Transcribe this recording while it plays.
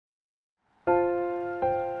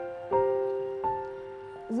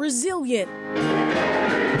resilient,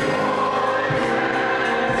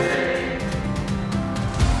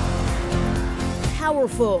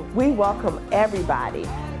 powerful. We welcome everybody,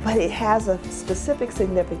 but it has a specific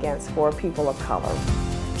significance for people of color.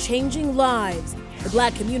 Changing lives. The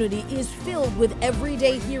Black community is filled with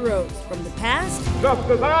everyday heroes from the past just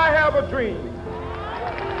as I have a dream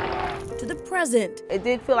to the present. It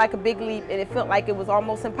did feel like a big leap, and it felt like it was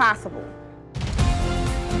almost impossible.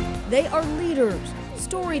 They are leaders,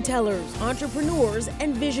 storytellers, entrepreneurs,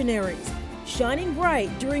 and visionaries, shining bright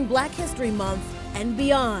during Black History Month and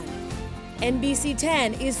beyond.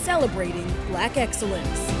 NBC10 is celebrating Black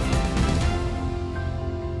excellence.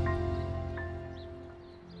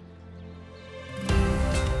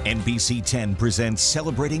 NBC10 presents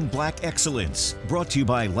Celebrating Black Excellence, brought to you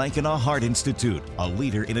by Lankenau Heart Institute, a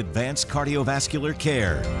leader in advanced cardiovascular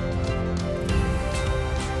care.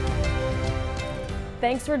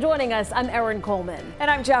 Thanks for joining us. I'm Erin Coleman. And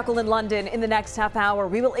I'm Jacqueline London. In the next half hour,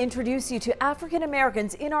 we will introduce you to African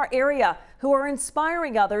Americans in our area who are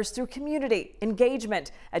inspiring others through community,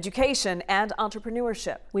 engagement, education, and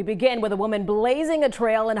entrepreneurship. We begin with a woman blazing a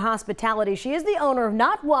trail in hospitality. She is the owner of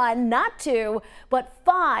not one, not two, but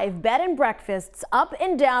 5 bed and breakfasts up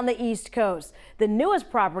and down the East Coast. The newest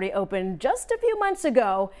property opened just a few months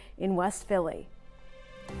ago in West Philly.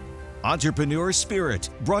 Entrepreneur Spirit,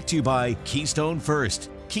 brought to you by Keystone First.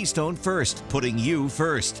 Keystone First, putting you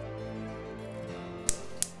first.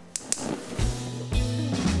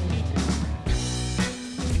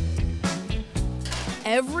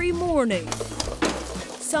 Every morning,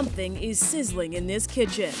 something is sizzling in this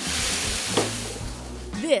kitchen.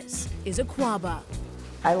 This is Akwaaba.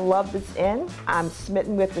 I love this inn. I'm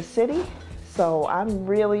smitten with the city, so I'm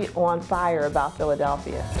really on fire about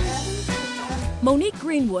Philadelphia. Monique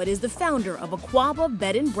Greenwood is the founder of Akwaaba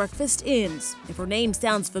Bed and Breakfast Inns. If her name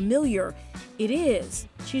sounds familiar, it is.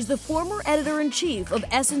 She's the former editor-in-chief of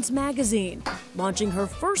Essence magazine, launching her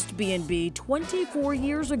first B&B 24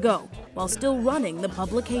 years ago while still running the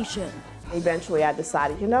publication. Eventually I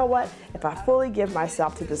decided, you know what, if I fully give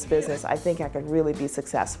myself to this business, I think I could really be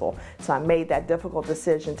successful. So I made that difficult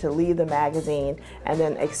decision to leave the magazine and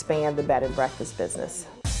then expand the bed and breakfast business.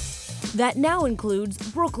 That now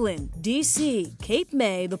includes Brooklyn, D.C., Cape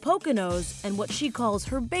May, the Poconos, and what she calls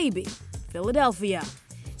her baby, Philadelphia.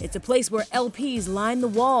 It's a place where LPs line the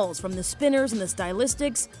walls, from the Spinners and the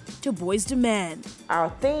Stylistics to Boys to Men. Our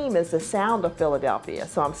theme is the sound of Philadelphia,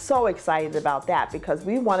 so I'm so excited about that because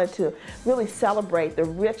we wanted to really celebrate the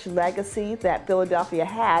rich legacy that Philadelphia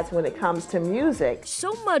has when it comes to music.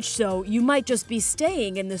 So much so, you might just be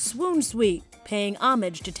staying in the Swoon Suite, paying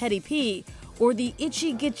homage to Teddy P, or the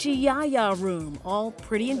Itchy Gitchy Yaya room, all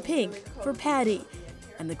pretty in pink, for Patty.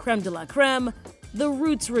 And the creme de la creme, the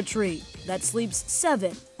Roots Retreat, that sleeps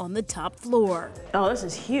 7 on the top floor. Oh, this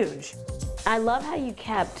is huge. I love how you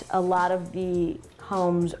kept a lot of the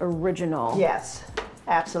home's original. Yes,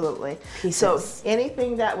 absolutely. Pieces. So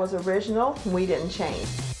anything that was original, we didn't change.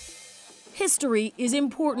 History is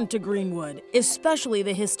important to Greenwood, especially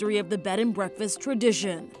the history of the bed and breakfast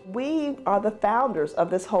tradition. We are the founders of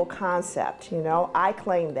this whole concept, you know. I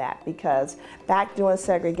claim that because back during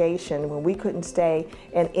segregation, when we couldn't stay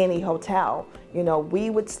in any hotel, you know, we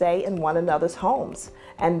would stay in one another's homes.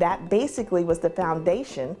 And that basically was the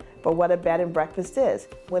foundation for what a bed and breakfast is.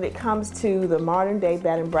 When it comes to the modern day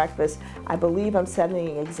bed and breakfast, I believe I'm setting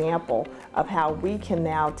an example of how we can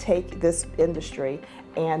now take this industry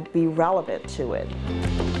and be relevant to it.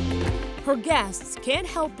 Her guests can't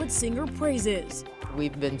help but sing her praises.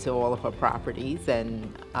 We've been to all of her properties,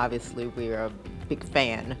 and obviously we're a big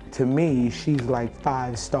fan. To me, she's like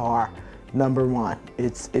 5-star #1.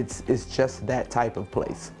 It's just that type of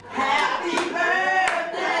place. Happy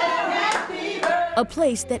birthday, happy birthday. A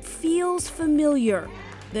place that feels familiar,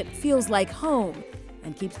 that feels like home,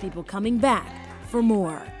 and keeps people coming back for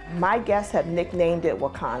more. My guests have nicknamed it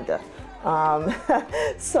Wakanda.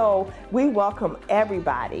 So we welcome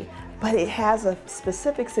everybody, but it has a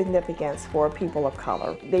specific significance for people of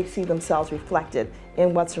color. They see themselves reflected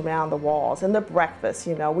in what's around the walls, and the breakfast,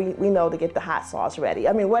 you know, we know to get the hot sauce ready.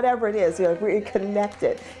 I mean, whatever it is, you know, we're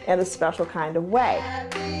connected in a special kind of way.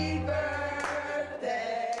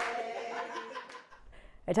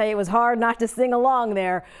 I tell you, it was hard not to sing along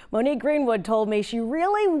there. Monique Greenwood told me she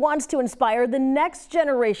really wants to inspire the next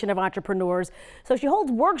generation of entrepreneurs, so she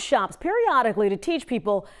holds workshops periodically to teach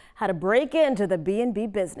people how to break into the B&B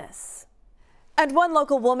business. And one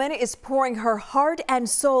local woman is pouring her heart and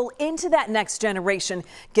soul into that next generation,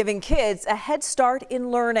 giving kids a head start in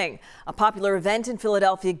learning. A popular event in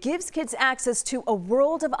Philadelphia gives kids access to a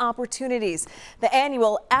world of opportunities. The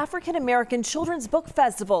annual African American Children's Book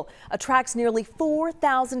Festival attracts nearly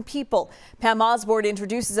 4,000 people. Pam Osborne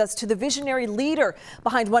introduces us to the visionary leader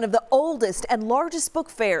behind one of the oldest and largest book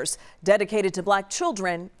fairs dedicated to Black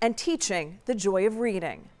children and teaching the joy of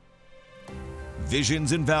reading.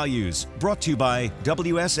 Visions and Values, brought to you by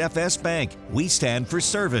WSFS Bank. We stand for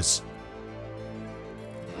service.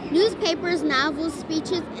 Newspapers, novels,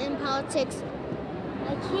 speeches, and politics.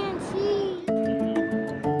 I can't see.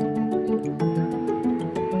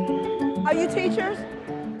 Are you teachers?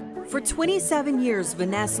 For 27 years,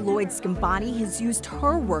 Vanesse Lloyd-Sgambati has used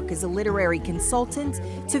her work as a literary consultant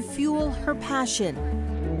to fuel her passion.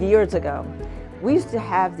 Years ago, we used to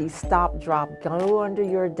have these stop-drop, go under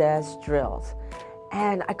your desk drills.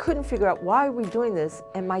 And I couldn't figure out why are we doing this,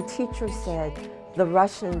 and my teacher said, the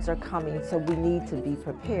Russians are coming, so we need to be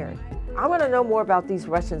prepared. I want to know more about these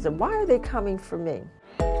Russians and why are they coming for me?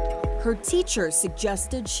 Her teacher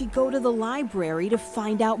suggested she go to the library to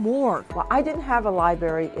find out more. Well, I didn't have a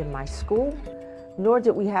library in my school, nor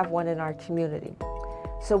did we have one in our community.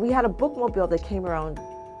 So we had a bookmobile that came around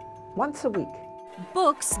once a week.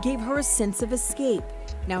 Books gave her a sense of escape.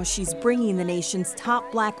 Now she's bringing the nation's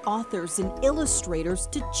top Black authors and illustrators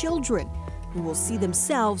to children who will see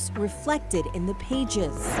themselves reflected in the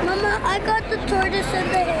pages. Mama, I got the tortoise and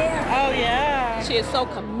the hare. Oh, yeah. She is so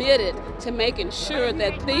committed to making sure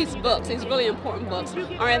that these books, these really important books,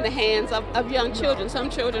 are in the hands of young children,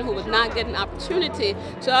 some children who would not get an opportunity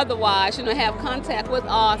to otherwise, have contact with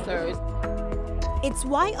authors. It's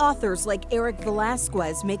why authors like Eric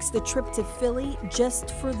Velasquez makes the trip to Philly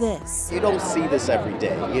just for this. You don't see this every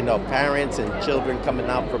day, parents and children coming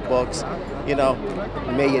out for books,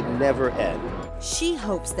 may it never end. She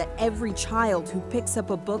hopes that every child who picks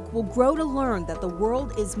up a book will grow to learn that the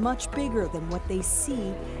world is much bigger than what they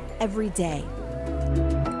see every day.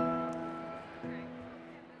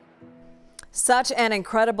 Such an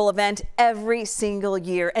incredible event every single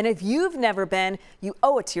year. And if you've never been, you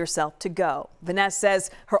owe it to yourself to go. Vanesse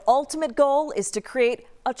says her ultimate goal is to create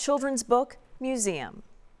a children's book museum.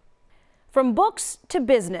 From books to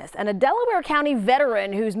business, and a Delaware County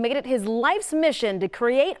veteran who's made it his life's mission to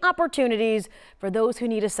create opportunities for those who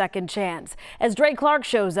need a second chance. As Dre Clark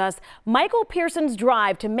shows us, Michael Pearson's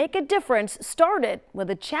drive to make a difference started with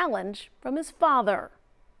a challenge from his father.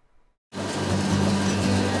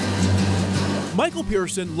 Michael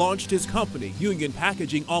Pearson launched his company, Union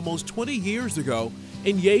Packaging, almost 20 years ago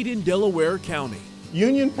in Yeadon, Delaware County.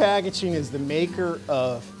 Union Packaging is the maker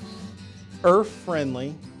of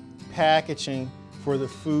earth-friendly packaging for the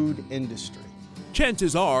food industry.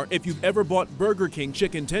 Chances are, if you've ever bought Burger King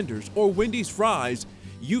chicken tenders or Wendy's fries,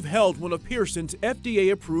 you've held one of Pearson's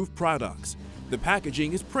FDA-approved products. The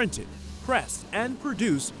packaging is printed, pressed, and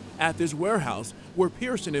produced at this warehouse where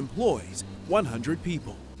Pearson employs 100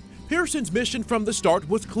 people. Pearson's mission from the start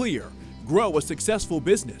was clear: grow a successful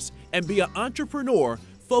business and be an entrepreneur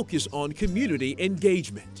focused on community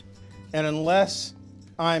engagement. And unless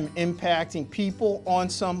I'm impacting people on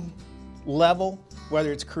some level,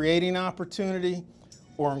 whether it's creating opportunity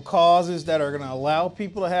or in causes that are going to allow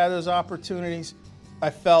people to have those opportunities, I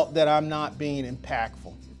felt that I'm not being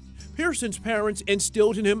impactful. Pearson's parents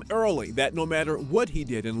instilled in him early that no matter what he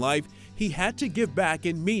did in life, he had to give back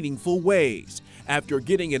in meaningful ways. After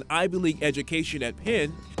getting an Ivy League education at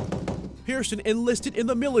Penn, Pearson enlisted in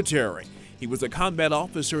the military. He was a combat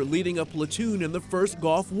officer leading a platoon in the First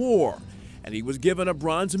Gulf War, and he was given a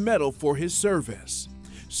bronze medal for his service.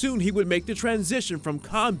 Soon he would make the transition from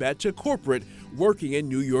combat to corporate, working in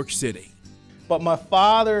New York City. But my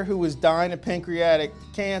father, who was dying of pancreatic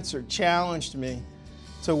cancer, challenged me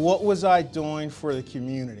to what was I doing for the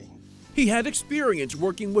community. He had experience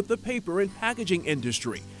working with the paper and packaging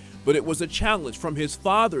industry, but it was a challenge from his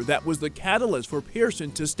father that was the catalyst for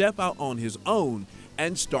Pearson to step out on his own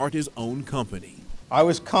and start his own company. I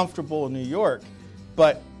was comfortable in New York,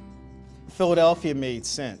 but Philadelphia made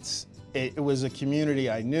sense. It was a community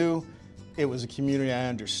I knew. It was a community I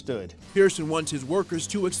understood. Pearson wants his workers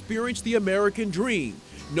to experience the American dream,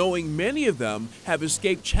 knowing many of them have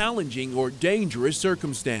escaped challenging or dangerous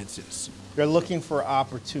circumstances. They're looking for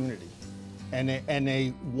opportunity, and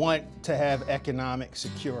they want to have economic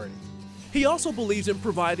security. He also believes in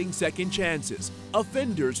providing second chances.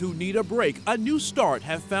 Offenders who need a break, a new start,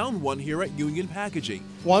 have found one here at Union Packaging.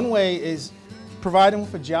 One way is provide them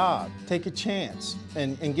with a job, take a chance,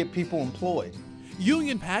 and get people employed.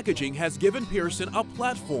 Union Packaging has given Pearson a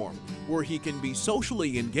platform where he can be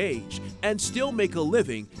socially engaged and still make a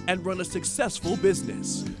living and run a successful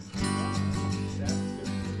business.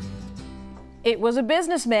 It was a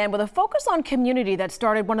businessman with a focus on community that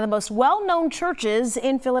started one of the most well-known churches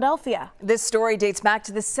in Philadelphia. This story dates back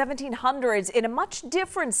to the 1700s in a much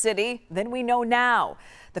different city than we know now.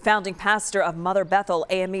 The founding pastor of Mother Bethel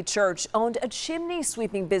AME Church owned a chimney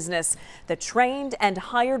sweeping business that trained and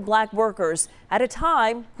hired black workers at a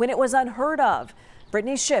time when it was unheard of.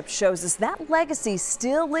 Brittany Shipp shows us that legacy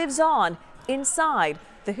still lives on inside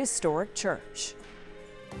the historic church.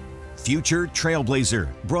 Future Trailblazer,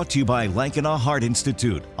 brought to you by Lankenau Heart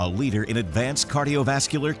Institute, a leader in advanced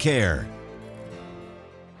cardiovascular care.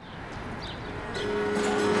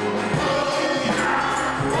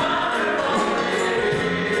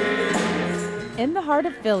 In the heart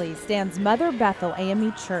of Philly stands Mother Bethel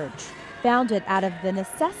AME Church, founded out of the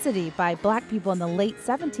necessity by black people in the late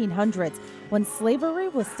 1700s when slavery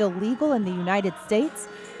was still legal in the United States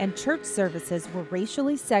and church services were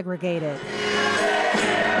racially segregated.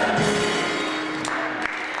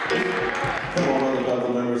 Come on, Mother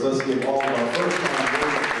Bethel members, let's give all of our first-time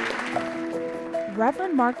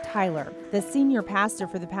Reverend Mark Tyler, the senior pastor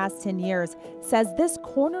for the past 10 years, says this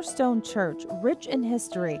cornerstone church, rich in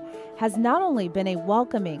history, has not only been a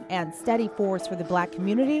welcoming and steady force for the black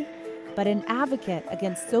community, but an advocate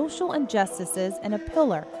against social injustices and a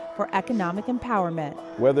pillar for economic empowerment.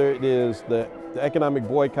 Whether it is the economic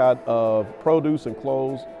boycott of produce and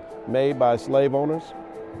clothes made by slave owners,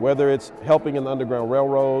 whether it's helping in the Underground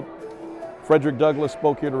Railroad. Frederick Douglass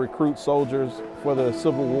spoke here to recruit soldiers for the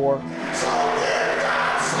Civil War.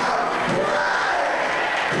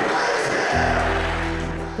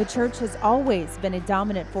 The church has always been a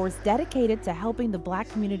dominant force dedicated to helping the black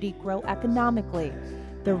community grow economically.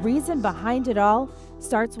 The reason behind it all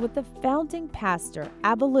starts with the founding pastor,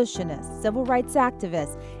 abolitionist, civil rights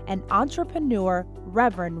activist, and entrepreneur,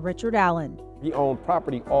 Reverend Richard Allen. He owned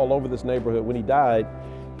property all over this neighborhood. When he died,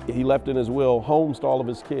 he left in his will homes to all of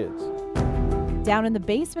his kids. Down in the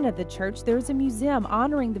basement of the church, there's a museum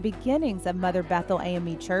honoring the beginnings of Mother Bethel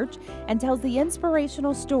AME Church and tells the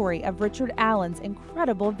inspirational story of Richard Allen's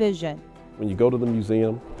incredible vision. When you go to the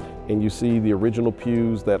museum and you see the original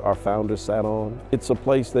pews that our founders sat on, it's a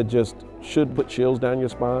place that just should put chills down your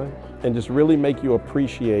spine and just really make you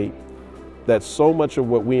appreciate that so much of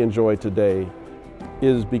what we enjoy today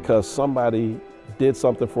is because somebody did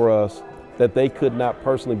something for us that they could not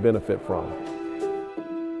personally benefit from.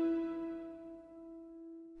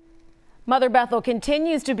 Mother Bethel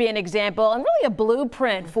continues to be an example and really a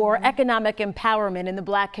blueprint for economic empowerment in the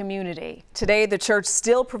black community. Today, the church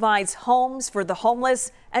still provides homes for the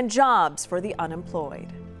homeless and jobs for the unemployed.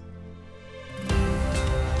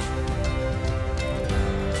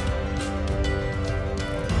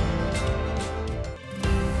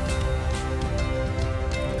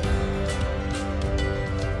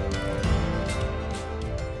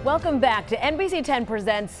 Welcome back to NBC10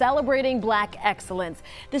 Presents Celebrating Black Excellence.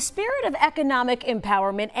 The spirit of economic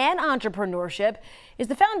empowerment and entrepreneurship is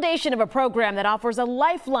the foundation of a program that offers a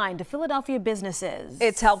lifeline to Philadelphia businesses.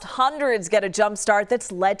 It's helped hundreds get a jump start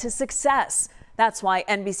that's led to success. That's why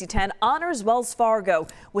NBC10 honors Wells Fargo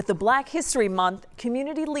with the Black History Month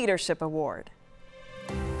Community Leadership Award.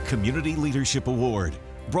 Community Leadership Award,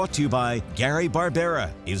 brought to you by Gary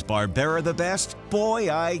Barbera. Is Barbera the best?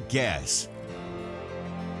 Boy, I guess.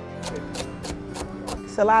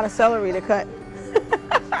 It's a lot of celery to cut.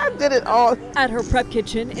 I did it all. At her prep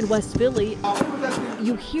kitchen in West Philly,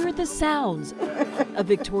 you hear the sounds of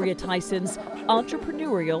Victoria Tyson's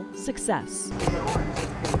entrepreneurial success.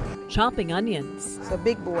 Chopping onions. It's a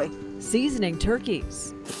big boy. Seasoning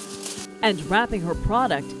turkeys. And wrapping her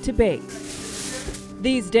product to bake.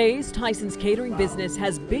 These days, Tyson's catering business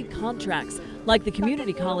has big contracts like the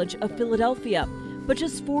Community College of Philadelphia. But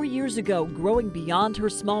just 4 years ago, growing beyond her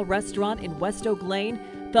small restaurant in West Oak Lane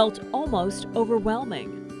felt almost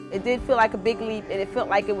overwhelming. It did feel like a big leap, and it felt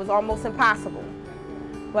like it was almost impossible.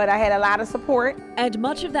 But I had a lot of support. And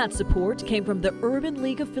much of that support came from the Urban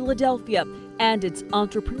League of Philadelphia and its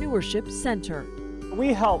Entrepreneurship Center.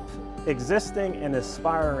 We help existing and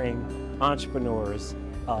aspiring entrepreneurs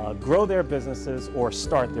grow their businesses or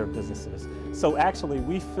start their businesses. So actually,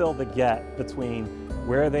 we fill the gap between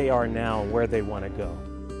where they are now and where they want to go.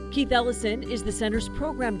 Keith Ellison is the center's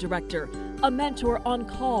program director, a mentor on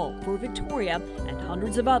call for Victoria and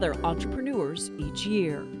hundreds of other entrepreneurs each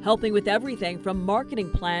year, helping with everything from marketing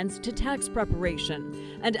plans to tax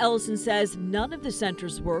preparation. And Ellison says none of the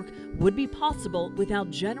center's work would be possible without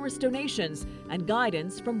generous donations and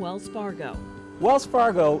guidance from Wells Fargo. Wells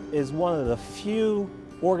Fargo is one of the few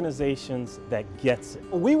organizations that gets it.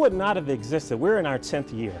 We would not have existed. We're in our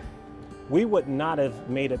 10th year. we would not have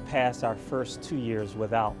made it past our first 2 years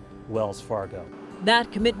without Wells Fargo. That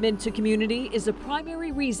commitment to community is a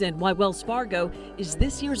primary reason why Wells Fargo is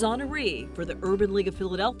this year's honoree for the Urban League of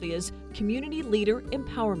Philadelphia's Community Leader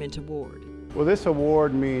Empowerment Award. Well, this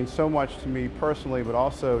award means so much to me personally, but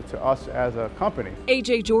also to us as a company.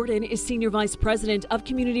 A.J. Jordan is Senior Vice President of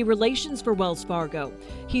Community Relations for Wells Fargo.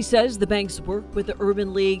 He says the bank's work with the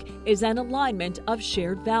Urban League is an alignment of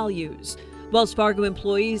shared values. Wells Fargo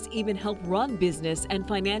employees even help run business and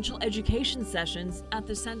financial education sessions at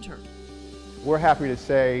the center. We're happy to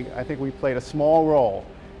say, I think we played a small role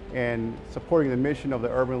in supporting the mission of the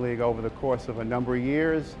Urban League over the course of a number of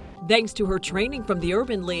years. Thanks to her training from the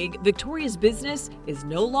Urban League, Victoria's business is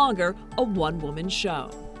no longer a one-woman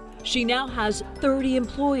show. She now has 30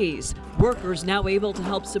 employees, workers now able to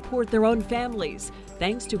help support their own families,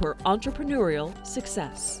 thanks to her entrepreneurial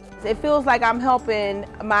success. It feels like I'm helping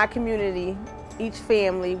my community, each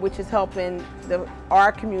family, which is helping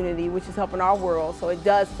our community, which is helping our world, so it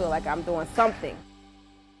does feel like I'm doing something.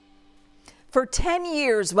 For 10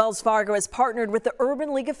 years, Wells Fargo has partnered with the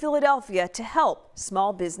Urban League of Philadelphia to help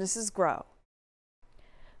small businesses grow.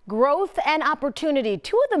 Growth and opportunity,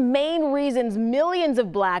 two of the main reasons millions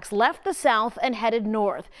of blacks left the South and headed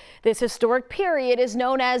north. This historic period is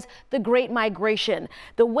known as the Great Migration.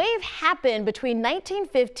 The wave happened between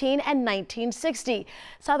 1915 and 1960.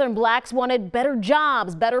 Southern blacks wanted better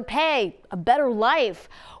jobs, better pay, a better life.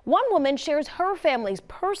 One woman shares her family's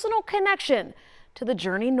personal connection to the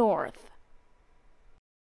journey north.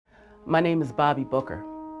 My name is Bobbi Booker.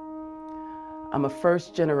 I'm a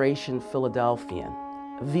first-generation Philadelphian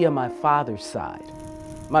via my father's side.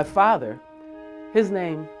 My father, his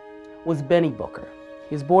name was Benny Booker.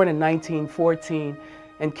 He was born in 1914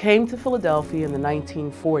 and came to Philadelphia in the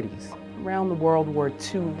 1940s, around the World War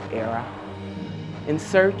II era, in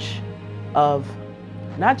search of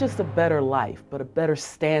not just a better life, but a better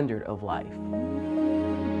standard of life.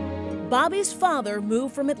 Bobbi's father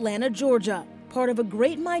moved from Atlanta, Georgia, part of a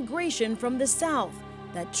great migration from the South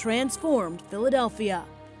that transformed Philadelphia.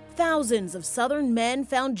 Thousands of Southern men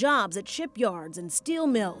found jobs at shipyards and steel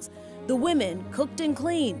mills. The women cooked and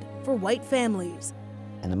cleaned for white families.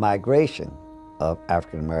 And the migration of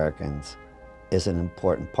African Americans is an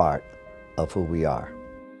important part of who we are.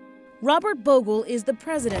 Robert Bogle is the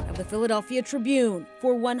president of the Philadelphia Tribune.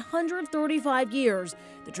 For 135 years,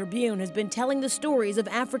 the Tribune has been telling the stories of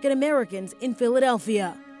African Americans in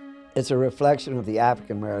Philadelphia. It's a reflection of the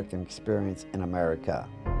African American experience in America.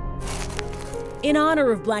 In honor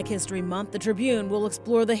of Black History Month, the Tribune will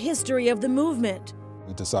explore the history of the movement.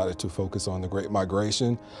 We decided to focus on the Great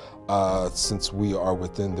Migration since we are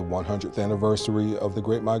within the 100th anniversary of the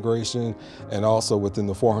Great Migration and also within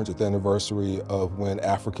the 400th anniversary of when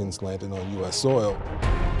Africans landed on U.S. soil.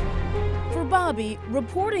 For Bobbi,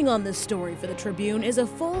 reporting on this story for the Tribune is a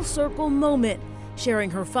full circle moment, sharing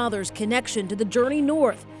her father's connection to the journey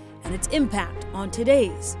north and its impact on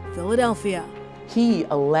today's Philadelphia. He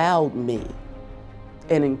allowed me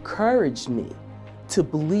and encouraged me to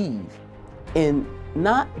believe in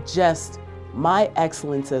not just my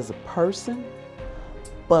excellence as a person,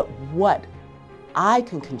 but what I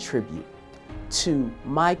can contribute to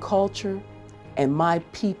my culture and my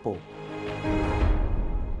people.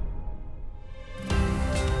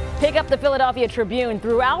 Pick up the Philadelphia Tribune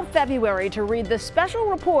throughout February to read the special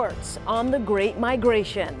reports on the Great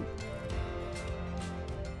Migration.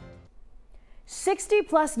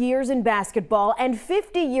 60-plus years in basketball and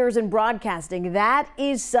 50 years in broadcasting, that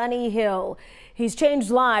is Sonny Hill. He's changed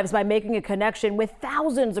lives by making a connection with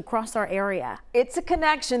thousands across our area. It's a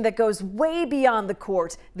connection that goes way beyond the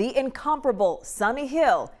court. The incomparable Sonny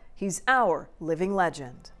Hill. He's our living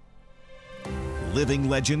legend. Living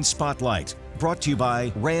Legend Spotlight, brought to you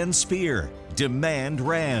by Rand Spear. Demand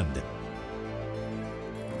Rand.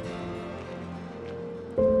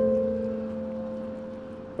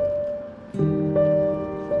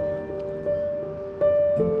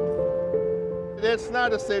 Ed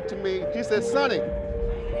Snyder said to me, he said, "Sonny,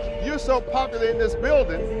 you're so popular in this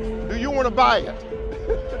building, do you want to buy it?"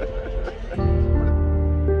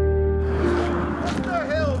 Mr.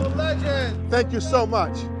 Hill, the legend. Thank you so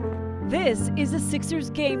much. This is a Sixers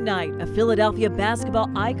game night. A Philadelphia basketball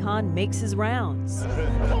icon makes his rounds.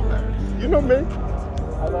 You know me.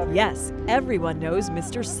 Yes, everyone knows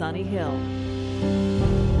Mr. Sonny Hill.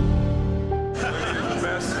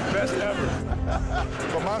 Best ever.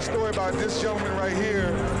 But my story about this gentleman right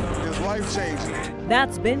here is life-changing.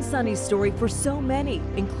 That's been Sonny's story for so many,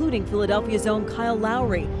 including Philadelphia's own Kyle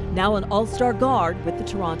Lowry, now an all-star guard with the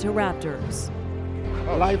Toronto Raptors.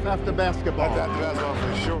 Life after basketball. Life after basketball,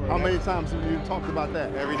 for sure. How many times have you talked about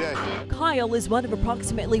that? Every day. Kyle is one of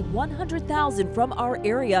approximately 100,000 from our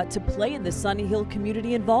area to play in the Sonny Hill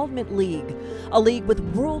Community Involvement League, a league with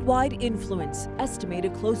worldwide influence,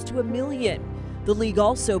 estimated close to 1 million. The league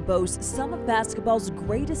also boasts some of basketball's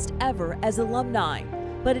greatest ever as alumni,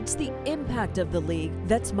 but it's the impact of the league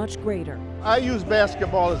that's much greater. I use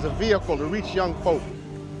basketball as a vehicle to reach young folk.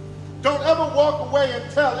 Don't ever walk away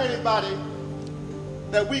and tell anybody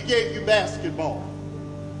that we gave you basketball.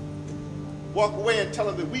 Walk away and tell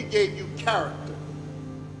them that we gave you character.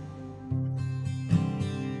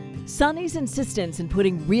 Sonny's insistence in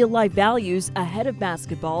putting real-life values ahead of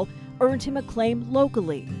basketball earned him acclaim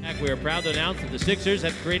locally. We are proud to announce that the Sixers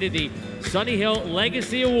have created the Sonny Hill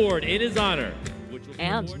Legacy Award in his honor.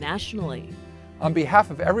 And nationally. On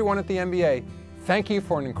behalf of everyone at the NBA, thank you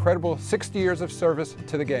for an incredible 60 years of service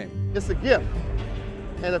to the game. It's a gift.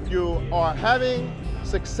 And if you are having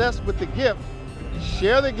success with the gift,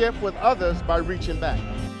 share the gift with others by reaching back.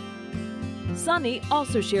 Sonny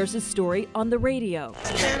also shares his story on the radio.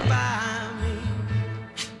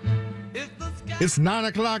 It's 9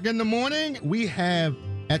 o'clock in the morning. We have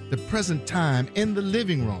at the present time in the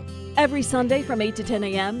living room. Every Sunday from 8 to 10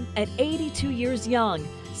 a.m. at 82 years young,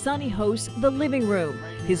 Sonny hosts The Living Room,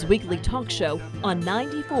 his weekly talk show on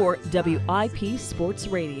 94 WIP Sports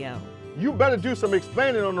Radio. You better do some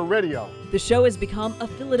explaining on the radio. The show has become a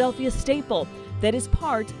Philadelphia staple that is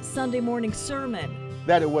part Sunday morning sermon.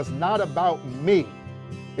 That it was not about me,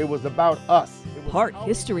 it was about us. Part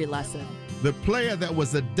history lesson. The player that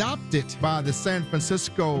was adopted by the San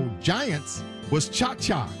Francisco Giants was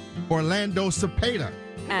Cha-Cha, Orlando Cepeda.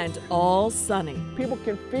 And all Sonny. People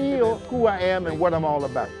can feel who I am and what I'm all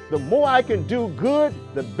about. The more I can do good,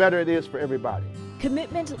 the better it is for everybody.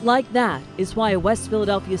 Commitment like that is why a West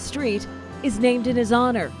Philadelphia street is named in his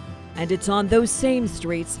honor. And it's on those same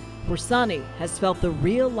streets where Sonny has felt the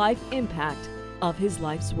real-life impact of his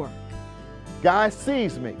life's work. Guy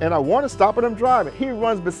sees me, and I want to stop and I'm driving. He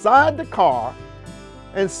runs beside the car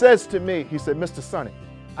and says to me, he said, Mr. Sonny,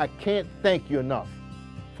 I can't thank you enough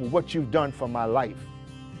for what you've done for my life.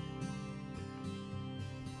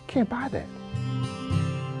 Can't buy that.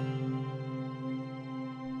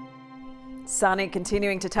 Sonny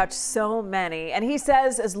continuing to touch so many, and he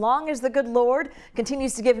says as long as the good Lord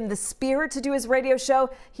continues to give him the spirit to do his radio show,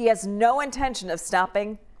 he has no intention of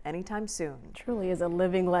stopping anytime soon. Truly is a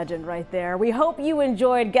living legend right there. We hope you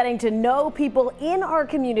enjoyed getting to know people in our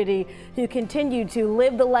community who continue to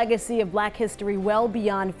live the legacy of Black history well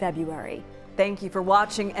beyond February. Thank you for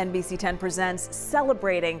watching NBC10 Presents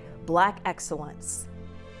Celebrating Black Excellence.